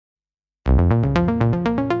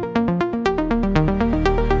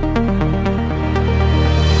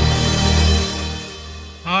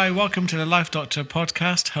welcome to the Life Doctor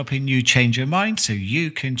podcast, helping you change your mind so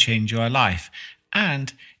you can change your life.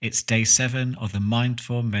 And it's day 7 of the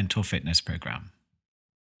Mindful Mental Fitness program.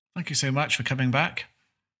 Thank you so much for coming back.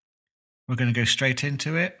 We're going to go straight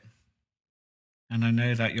into it. And I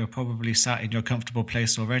know that you're probably sat in your comfortable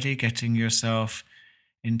place already, getting yourself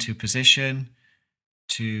into position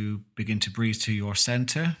to begin to breathe to your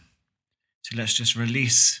center. So let's just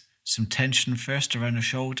release some tension first around the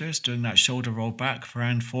shoulders, doing that shoulder roll back for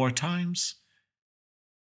around 4 times.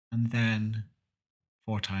 And then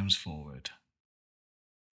 4 times forward.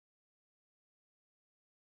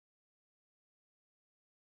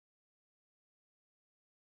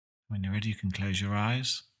 When you're ready, you can close your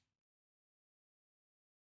eyes.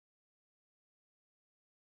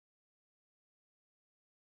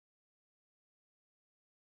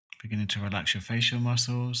 Beginning to relax your facial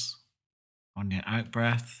muscles on your out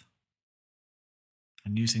breath.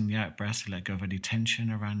 And using the out breath to let go of any tension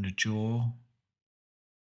around the jaw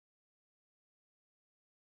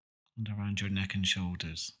and around your neck and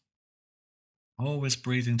shoulders. Always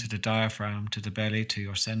breathing to the diaphragm, to the belly, to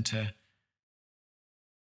your center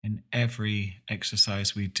in every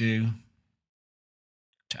exercise we do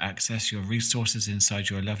to access your resources inside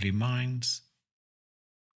your lovely minds,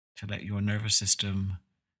 to let your nervous system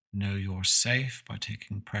know you're safe by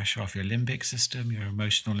taking pressure off your limbic system, your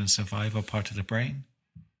emotional and survival part of the brain.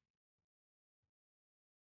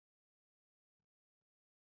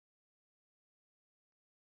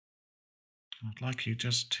 I'd like you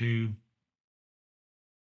just to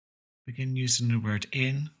begin using the word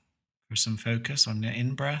in for some focus on the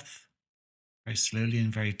in breath, very slowly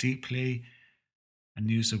and very deeply,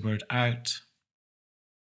 and use the word out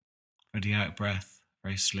for the out breath,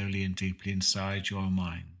 very slowly and deeply inside your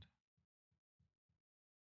mind.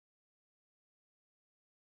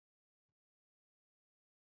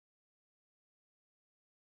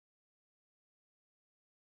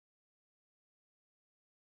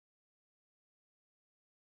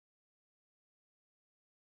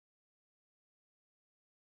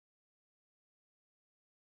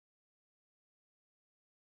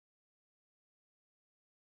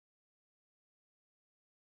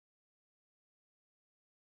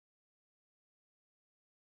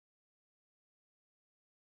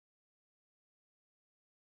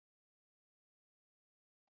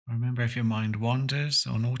 Remember, if your mind wanders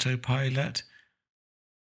on autopilot,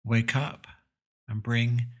 wake up and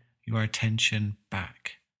bring your attention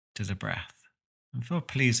back to the breath. And feel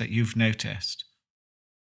pleased that you've noticed.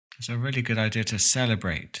 It's a really good idea to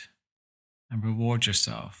celebrate and reward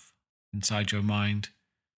yourself inside your mind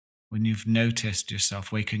when you've noticed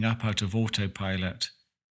yourself waking up out of autopilot,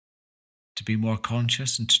 to be more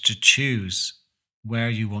conscious and to choose where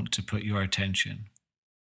you want to put your attention.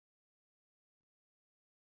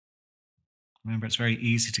 Remember, it's very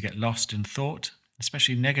easy to get lost in thought,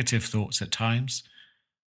 especially negative thoughts at times.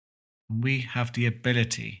 And we have the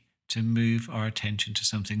ability to move our attention to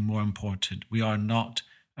something more important. We are not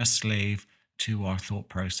a slave to our thought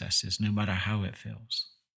processes, no matter how it feels.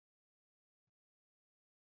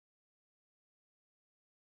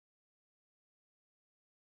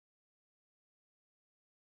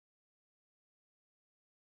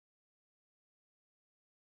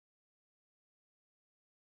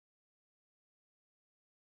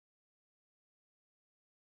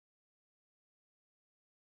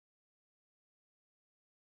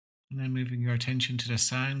 And then moving your attention to the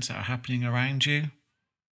sounds that are happening around you.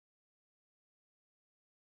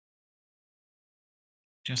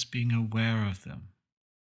 Just being aware of them.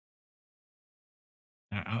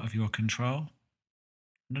 They're out of your control.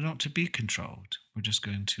 They're not to be controlled. We're just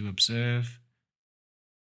going to observe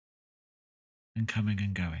and coming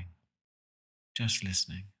and going. Just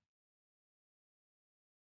listening.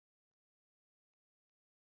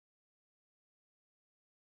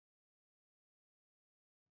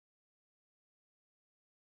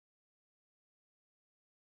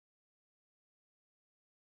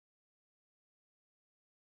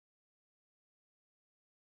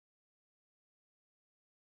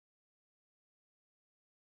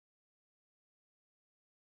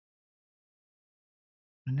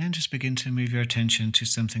 And then just begin to move your attention to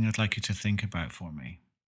something I'd like you to think about for me.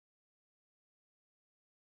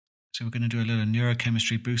 So we're going to do a little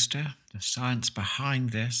neurochemistry booster. The science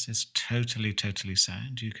behind this is totally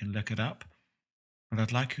sound. You can look it up. But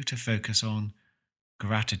I'd like you to focus on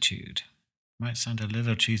gratitude. Might sound a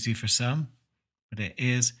little cheesy for some, but it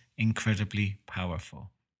is incredibly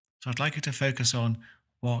powerful. So I'd like you to focus on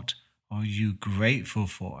what are you grateful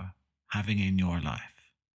for having in your life.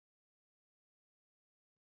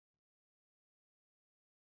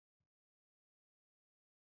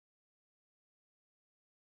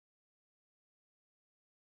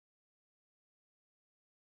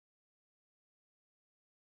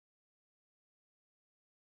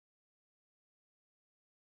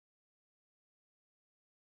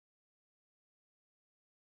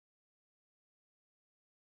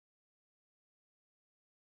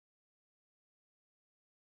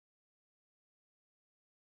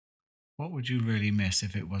 What would you really miss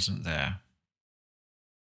if it wasn't there?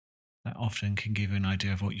 That often can give you an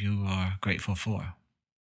idea of what you are grateful for,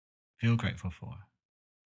 feel grateful for.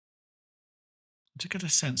 To get a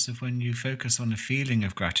sense of when you focus on a feeling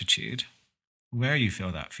of gratitude, where you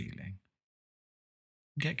feel that feeling.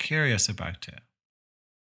 Get curious about it.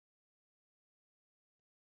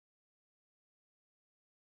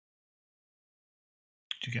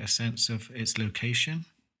 Do you get a sense of its location?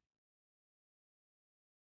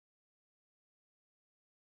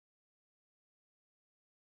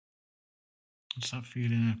 Does that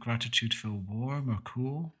feeling of gratitude feel warm or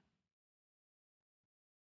cool?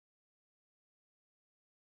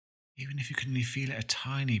 Even if you can only feel it a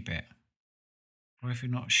tiny bit, or if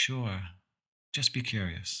you're not sure, just be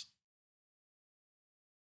curious.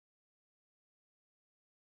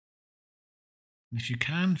 And if you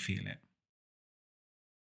can feel it,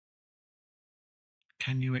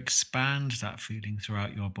 can you expand that feeling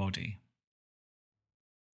throughout your body?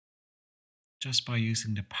 Just by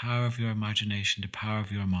using the power of your imagination, the power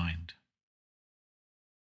of your mind.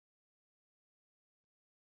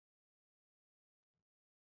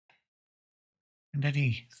 And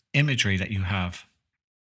any imagery that you have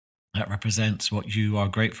that represents what you are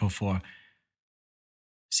grateful for,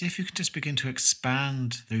 see if you can just begin to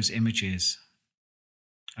expand those images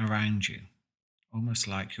around you, almost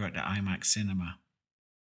like you're at the IMAX cinema,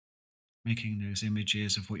 making those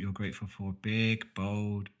images of what you're grateful for big,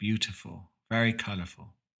 bold, beautiful, very colorful.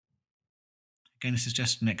 Again, this is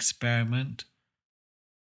just an experiment.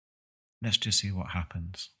 Let's just see what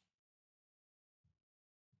happens.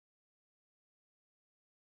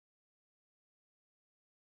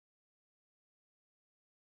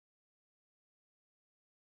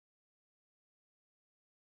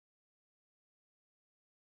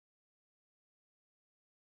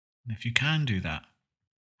 And if you can do that,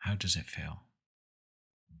 how does it feel?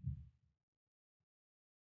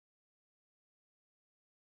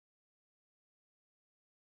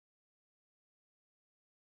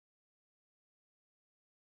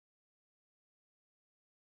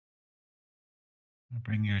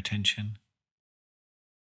 Bring your attention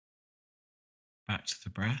back to the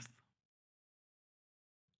breath.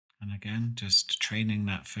 And again, just training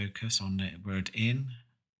that focus on the word in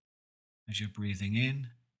as you're breathing in,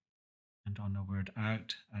 and on the word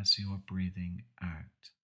out as you're breathing out.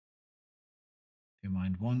 If your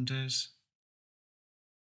mind wanders,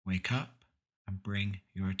 wake up and bring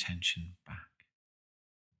your attention back.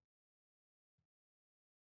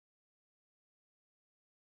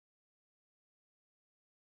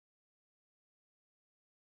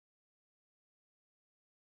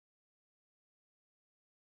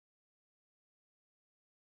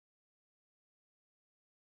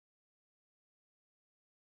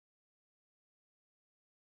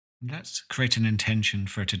 Let's create an intention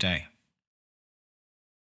for today.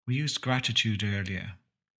 We used gratitude earlier,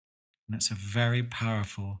 and that's a very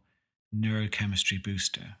powerful neurochemistry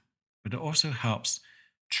booster, but it also helps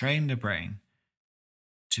train the brain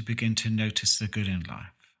to begin to notice the good in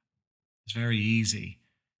life. It's very easy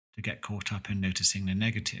to get caught up in noticing the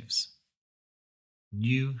negatives.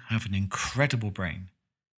 You have an incredible brain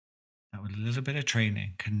that, with a little bit of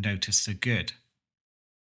training, can notice the good.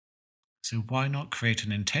 So why not create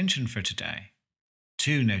an intention for today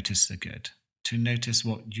to notice the good, to notice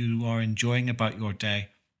what you are enjoying about your day,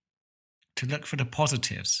 to look for the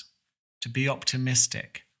positives, to be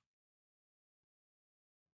optimistic.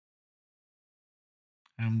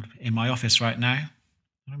 I'm in my office right now.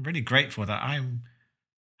 I'm really grateful that I'm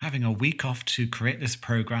having a week off to create this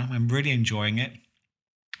program. I'm really enjoying it.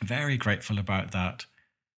 Very grateful about that.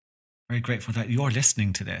 Very grateful that you're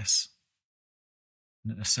listening to this.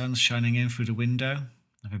 And that the sun's shining in through the window.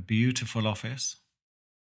 I have a beautiful office,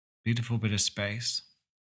 beautiful bit of space.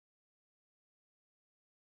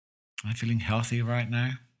 I'm feeling healthy right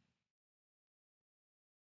now.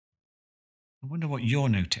 I wonder what you'll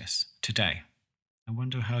notice today. I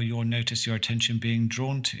wonder how you'll notice your attention being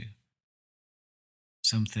drawn to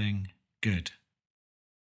something good.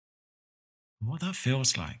 And what that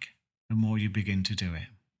feels like the more you begin to do it.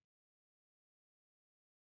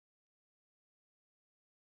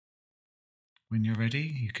 When you're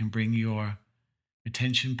ready, you can bring your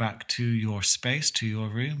attention back to your space, to your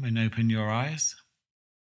room, and open your eyes.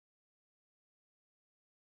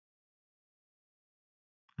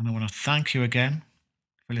 And I want to thank you again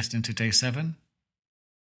for listening to Day 7.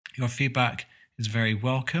 Your feedback is very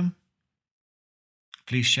welcome.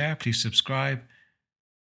 Please share, please subscribe,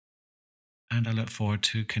 and I look forward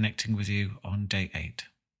to connecting with you on Day 8.